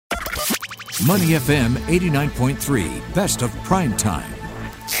Money FM 89.3, best of prime time.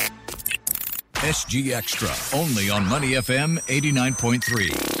 SG Extra, only on Money FM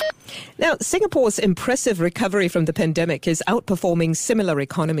 89.3. Now, Singapore's impressive recovery from the pandemic is outperforming similar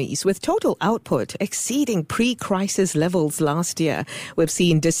economies, with total output exceeding pre-crisis levels last year. We've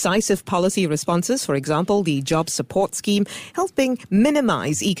seen decisive policy responses, for example, the Job Support Scheme, helping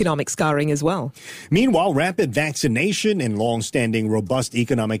minimize economic scarring as well. Meanwhile, rapid vaccination and long-standing robust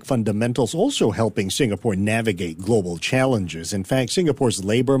economic fundamentals also helping Singapore navigate global challenges. In fact, Singapore's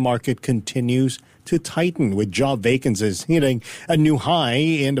labor market continues to tighten, with job vacancies hitting a new high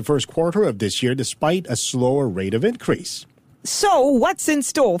in the first quarter of this year, despite a slower rate of increase. So, what's in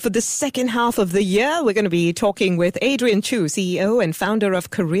store for the second half of the year? We're going to be talking with Adrian Chew, CEO and founder of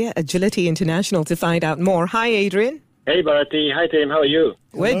Career Agility International, to find out more. Hi, Adrian. Hey, Bharati. Hi, Tim. How are you?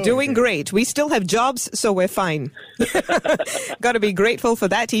 We're doing great. We still have jobs, so we're fine. Got to be grateful for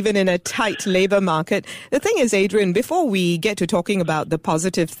that, even in a tight labor market. The thing is, Adrian, before we get to talking about the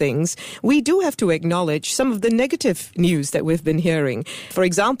positive things, we do have to acknowledge some of the negative news that we've been hearing. For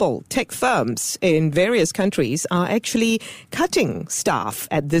example, tech firms in various countries are actually cutting staff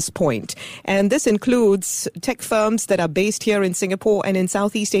at this point. And this includes tech firms that are based here in Singapore and in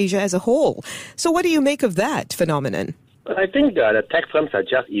Southeast Asia as a whole. So what do you make of that phenomenon? I think the tech firms are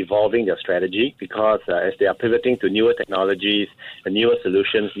just evolving their strategy because as they are pivoting to newer technologies and newer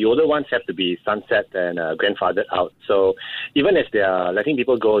solutions, the older ones have to be sunset and grandfathered out. So even as they are letting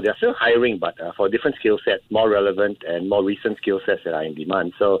people go, they're still hiring, but for different skill sets, more relevant and more recent skill sets that are in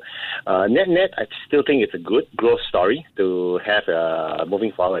demand. So net, I still think it's a good growth story to have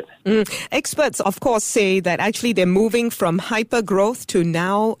moving forward. Experts, of course, say that actually they're moving from hyper growth to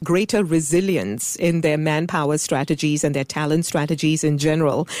now greater resilience in their manpower strategies and their talent strategies in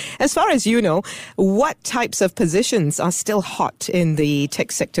general. As far as you know, what types of positions are still hot in the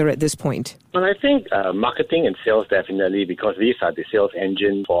tech sector at this point? Well, I think marketing and sales definitely, because these are the sales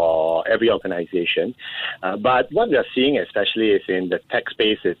engine for every organization. But what we are seeing especially is in the tech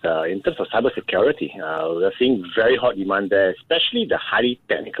space is in terms of cybersecurity. We're seeing very hot demand there, especially the highly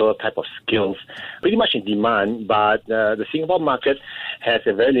technical type of skills, pretty much in demand. But the Singapore market has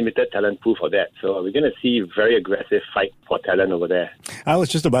a very limited talent pool for that. So we're going to see very aggressive fight for talent over there. I was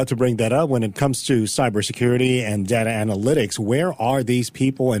just about to bring that up. When it comes to cybersecurity and data analytics, where are these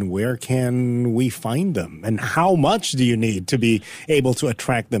people and where can we find them? And how much do you need to be able to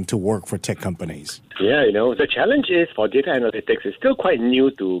attract them to work for tech companies? Yeah, the challenge is for data analytics, it's still quite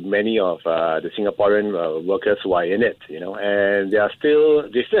new to many of the Singaporean workers who are in it, and they still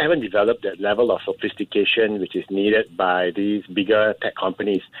haven't developed that level of sophistication which is needed by these bigger tech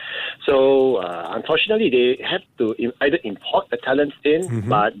companies. So, unfortunately, they have to either import the talents in,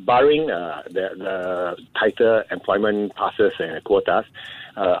 but barring the tighter employment passes and quotas,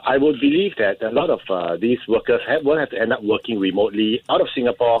 I would believe that a lot of these workers will have to end up working remotely out of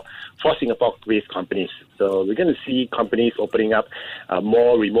Singapore for Singapore-based companies. So we're going to see companies opening up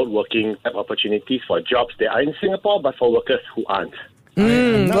more remote working type opportunities for jobs that are in Singapore, but for workers who aren't.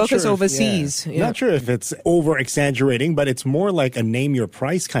 Workers overseas. Not sure if it's over-exaggerating, but it's more like a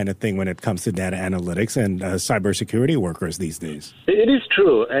name-your-price kind of thing when it comes to data analytics and cybersecurity workers these days. It is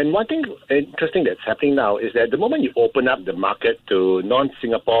true. And one thing interesting that's happening now is that the moment you open up the market to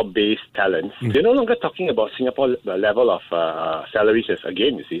non-Singapore-based talents, you're no longer talking about Singapore level of salaries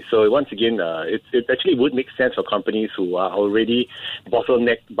again, you see. So once again, it actually would make sense for companies who are already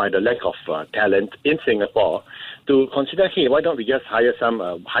bottlenecked by the lack of talent in Singapore to consider, hey, why don't we just hire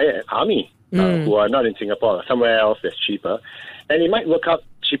hire an army who are not in Singapore or somewhere else that's cheaper, and it might work out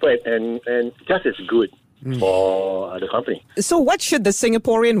cheaper and just as good for the company. So what should the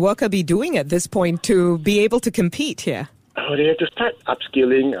Singaporean worker be doing at this point to be able to compete here? They have to start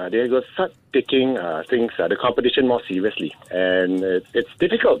upskilling. They have to start taking the competition more seriously. And it's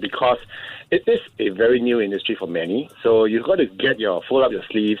difficult because it is a very new industry for many. So you've got to fold up your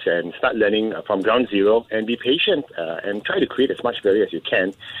sleeves and start learning from ground zero and be patient and try to create as much value as you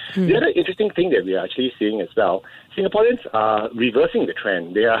can. The other interesting thing that we are actually seeing as well, Singaporeans are reversing the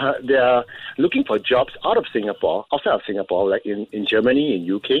trend. They are looking for jobs outside of Singapore, like in Germany,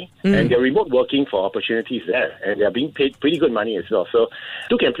 in UK, and they're remote working for opportunities there, and they're being paid pretty good money as well. So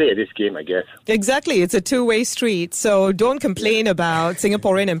two can play at this game, I guess. Exactly. It's a two-way street. So don't complain about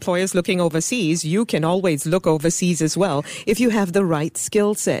Singaporean employers looking overseas. You can always look overseas as well if you have the right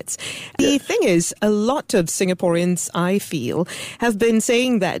skill sets. The thing is, a lot of Singaporeans, I feel, have been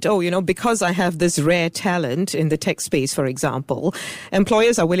saying that, because I have this rare talent in the tech space, for example,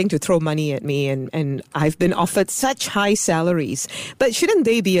 employers are willing to throw money at me and I've been offered such high salaries. But shouldn't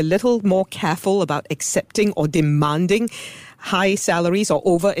they be a little more careful about accepting or demanding high salaries or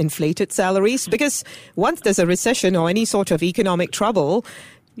overinflated salaries? Because once there's a recession or any sort of economic trouble,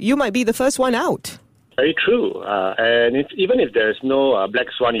 you might be the first one out. Very true. And even if there's no black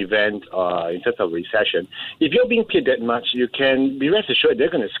swan event in terms of recession, if you're being paid that much, you can be rest assured they're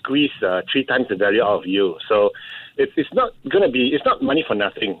going to squeeze 3 times the value out of you. So it's not money for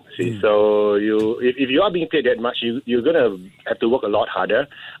nothing. See, so if you are being paid that much, you're going to have to work a lot harder,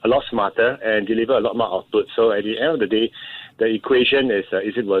 a lot smarter, and deliver a lot more output. So at the end of the day, the equation is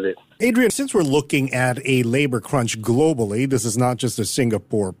it worth it? Adrian, since we're looking at a labor crunch globally, this is not just a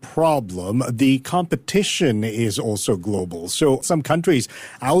Singapore problem. The competition is also global. So some countries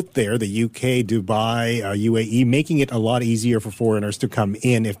out there, the UK, Dubai, UAE, making it a lot easier for foreigners to come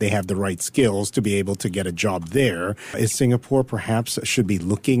in if they have the right skills to be able to get a job there. Is Singapore perhaps should be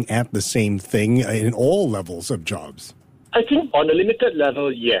looking at the same thing in all levels of jobs? I think on a limited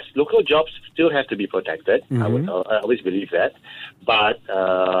level, yes. Local jobs still have to be protected. I always believe that. But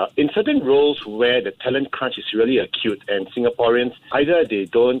in certain roles where the talent crunch is really acute and Singaporeans, either they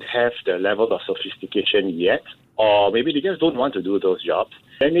don't have the level of sophistication yet, or maybe they just don't want to do those jobs.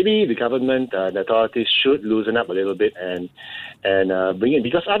 And maybe the government, the authorities should loosen up a little bit and bring in,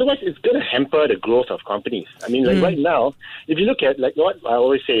 because otherwise it's going to hamper the growth of companies. I mean, like right now, if you look at like what I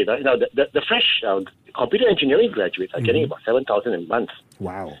always say, right now the fresh computer engineering graduates are getting about 7,000 a month.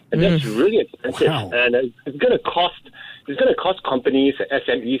 Wow, and that's really expensive. Wow. And it's going to cost companies,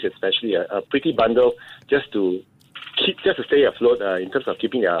 SMEs especially, a pretty bundle just to stay afloat in terms of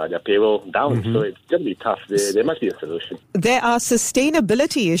keeping their payroll down. So it's going to be tough. There must be a solution. There are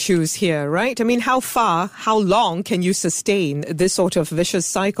sustainability issues here, right? I mean, how long can you sustain this sort of vicious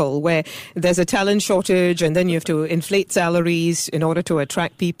cycle where there's a talent shortage and then you have to inflate salaries in order to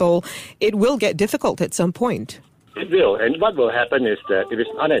attract people? It will get difficult at some point. It will. And what will happen is that if it's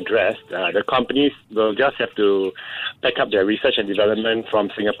unaddressed, the companies will just have to pack up their research and development from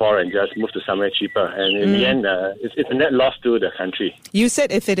Singapore and just move to somewhere cheaper. And in the end, it's a net loss to the country. You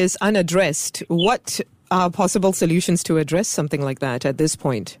said if it is unaddressed, what are possible solutions to address something like that at this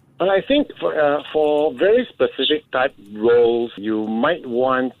point? Well, I think for very specific type roles, you might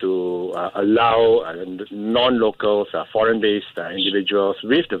want to allow non-locals, foreign-based individuals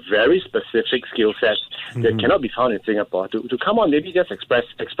with the very specific skill sets that cannot be found in Singapore to come on, maybe just express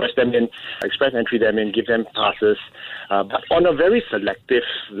entry them in, give them passes, but on a very selective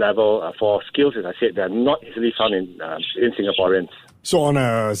level for skills, as I said, that are not easily found in Singaporeans. So on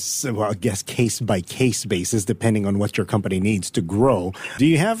I guess case-by-case basis, depending on what your company needs to grow, do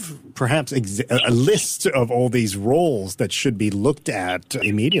you have perhaps a list of all these roles that should be looked at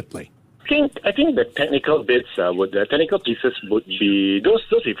immediately? I think the technical bits the technical pieces would be those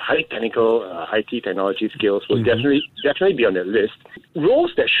with high technical IT technology skills would definitely be on that list.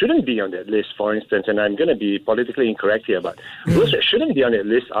 Roles that shouldn't be on that list, for instance, and I'm going to be politically incorrect here, but roles that shouldn't be on that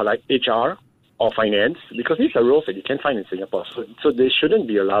list are like HR or finance, because these are roles that you can't find in Singapore. So they shouldn't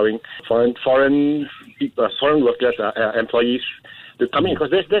be allowing foreign workers, employees to come in, because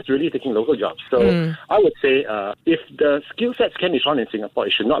that's really taking local jobs. So I would say if the skill sets can be found in Singapore,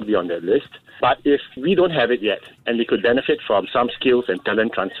 it should not be on that list. But if we don't have it yet, and we could benefit from some skills and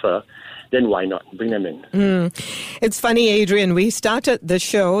talent transfer, then why not bring them in? It's funny, Adrian, we started the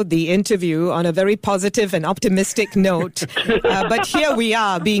show, the interview, on a very positive and optimistic note. But here we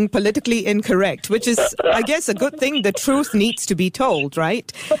are being politically incorrect, which is, I guess, a good thing. The truth needs to be told,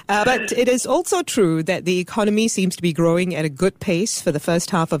 right? But it is also true that the economy seems to be growing at a good pace for the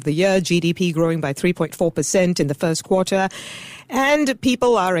first half of the year, GDP growing by 3.4% in the first quarter. And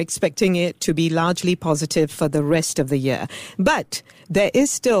people are expecting it to be largely positive for the rest of the year. But there is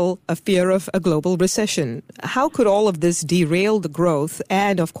still a fear of a global recession. How could all of this derail the growth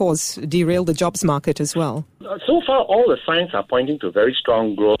and, of course, derail the jobs market as well? So far, all the signs are pointing to very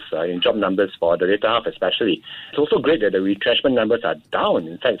strong growth in job numbers for the later half especially. It's also great that the retrenchment numbers are down.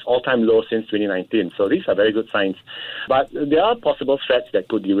 In fact, it's all-time low since 2019. So these are very good signs. But there are possible threats that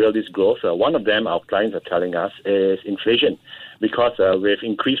could derail this growth. One of them, our clients are telling us, is inflation. Because with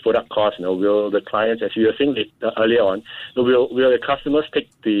increased product costs, will the clients, as you were saying earlier on, will the customers take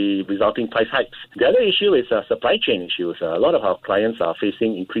the resulting price hikes? The other issue is supply chain issues. A lot of our clients are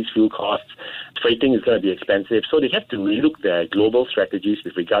facing increased fuel costs. Freighting is going to be expensive, so they have to relook their global strategies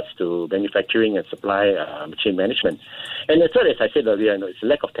with regards to manufacturing and supply chain management. And the third, as I said earlier, it's a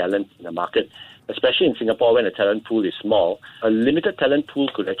lack of talent in the market. Especially in Singapore, when the talent pool is small, a limited talent pool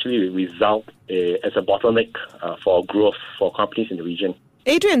could actually result as a bottleneck for growth for companies in the region.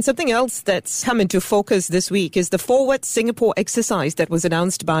 Adrian, something else that's come into focus this week is the Forward Singapore exercise that was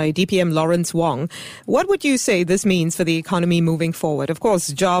announced by DPM Lawrence Wong. What would you say this means for the economy moving forward? Of course,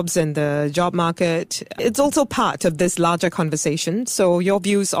 jobs and the job market, it's also part of this larger conversation. So your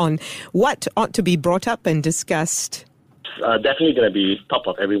views on what ought to be brought up and discussed? Definitely going to be top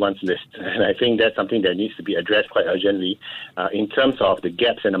of everyone's list. And I think that's something that needs to be addressed quite urgently in terms of the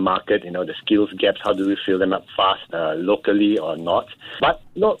gaps in the market, the skills gaps, how do we fill them up fast, locally or not. But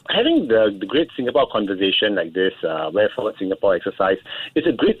having the Great Singapore conversation like this, Way Forward Singapore exercise, is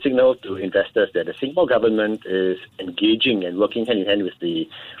a great signal to investors that the Singapore government is engaging and working hand in hand with the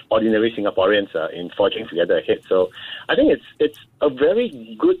ordinary Singaporeans in forging together ahead. So I think it's a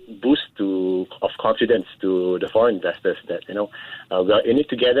very good boost of confidence to the foreign investors that, we are in it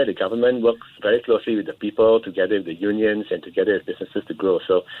together. The government works very closely with the people, together with the unions and together with businesses to grow.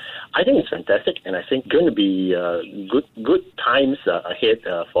 So I think it's fantastic, and I think going to be good times ahead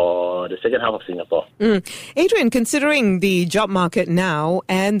for the second half of Singapore. Adrian, considering the job market now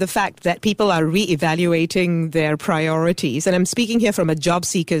and the fact that people are re-evaluating their priorities, and I'm speaking here from a job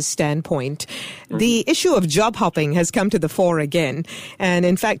seeker's standpoint, the issue of job hopping has come to the fore again. And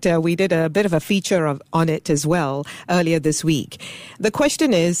in fact, we did a bit of a feature on it as well earlier this week. The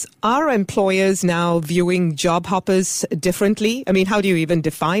question is, are employers now viewing job hoppers differently? I mean, how do you even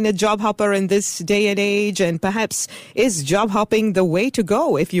define a job hopper in this day and age? And perhaps is job hopping the way to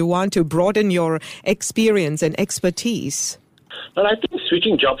go if you want to broaden your experience and expertise? Well, I think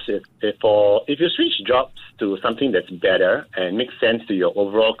switching jobs, if you switch jobs to something that's better and makes sense to your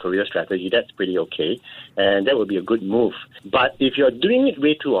overall career strategy, that's pretty okay. And that would be a good move. But if you're doing it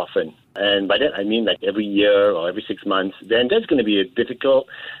way too often, and by that I mean like every year or every 6 months, then that's going to be a difficult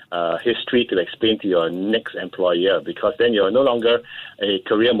history to explain to your next employer, because then you're no longer a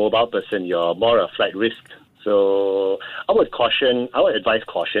career mobile person, you're more a flight risk. So I would advise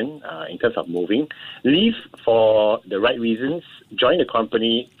caution in terms of moving. Leave for the right reasons. Join the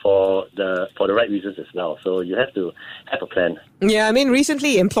company for the right reasons as well. So you have to have a plan. Yeah, I mean,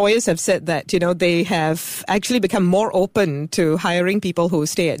 recently employers have said that, they have actually become more open to hiring people who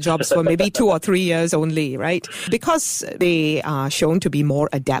stay at jobs for maybe 2 or 3 years only, right? Because they are shown to be more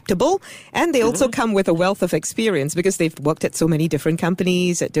adaptable, and they also come with a wealth of experience because they've worked at so many different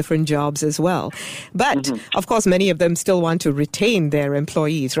companies, at different jobs as well. But of course, many of them still want to retain their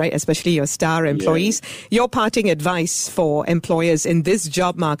employees, right? Especially your star employees. Yeah. Your parting advice for employers in this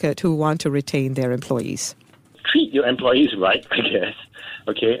job market who want to retain their employees? Treat your employees right, I guess.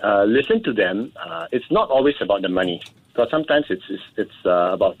 Okay, listen to them. It's not always about the money. Because sometimes it's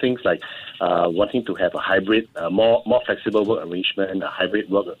about things like wanting to have a hybrid, more flexible work arrangement, a hybrid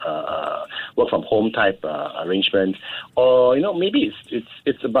work from home type arrangement, or maybe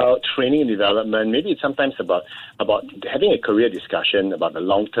it's about training and development. Maybe it's sometimes about having a career discussion about the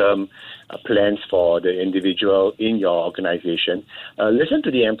long term plans for the individual in your organization. Listen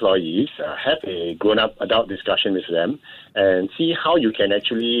to the employees, have a grown up adult discussion with them, and see how you can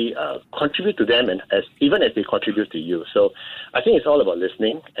actually contribute to them, and even as they contribute to you. So I think it's all about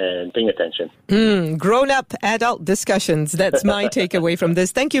listening and paying attention. Grown-up adult discussions. That's my takeaway from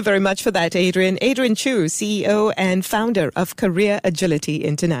this. Thank you very much for that, Adrian. Adrian Chu, CEO and founder of Career Agility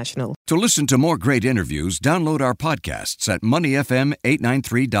International. To listen to more great interviews, download our podcasts at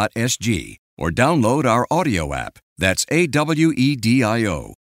moneyfm893.sg or download our audio app. That's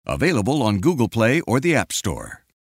AWEDIO. Available on Google Play or the App Store.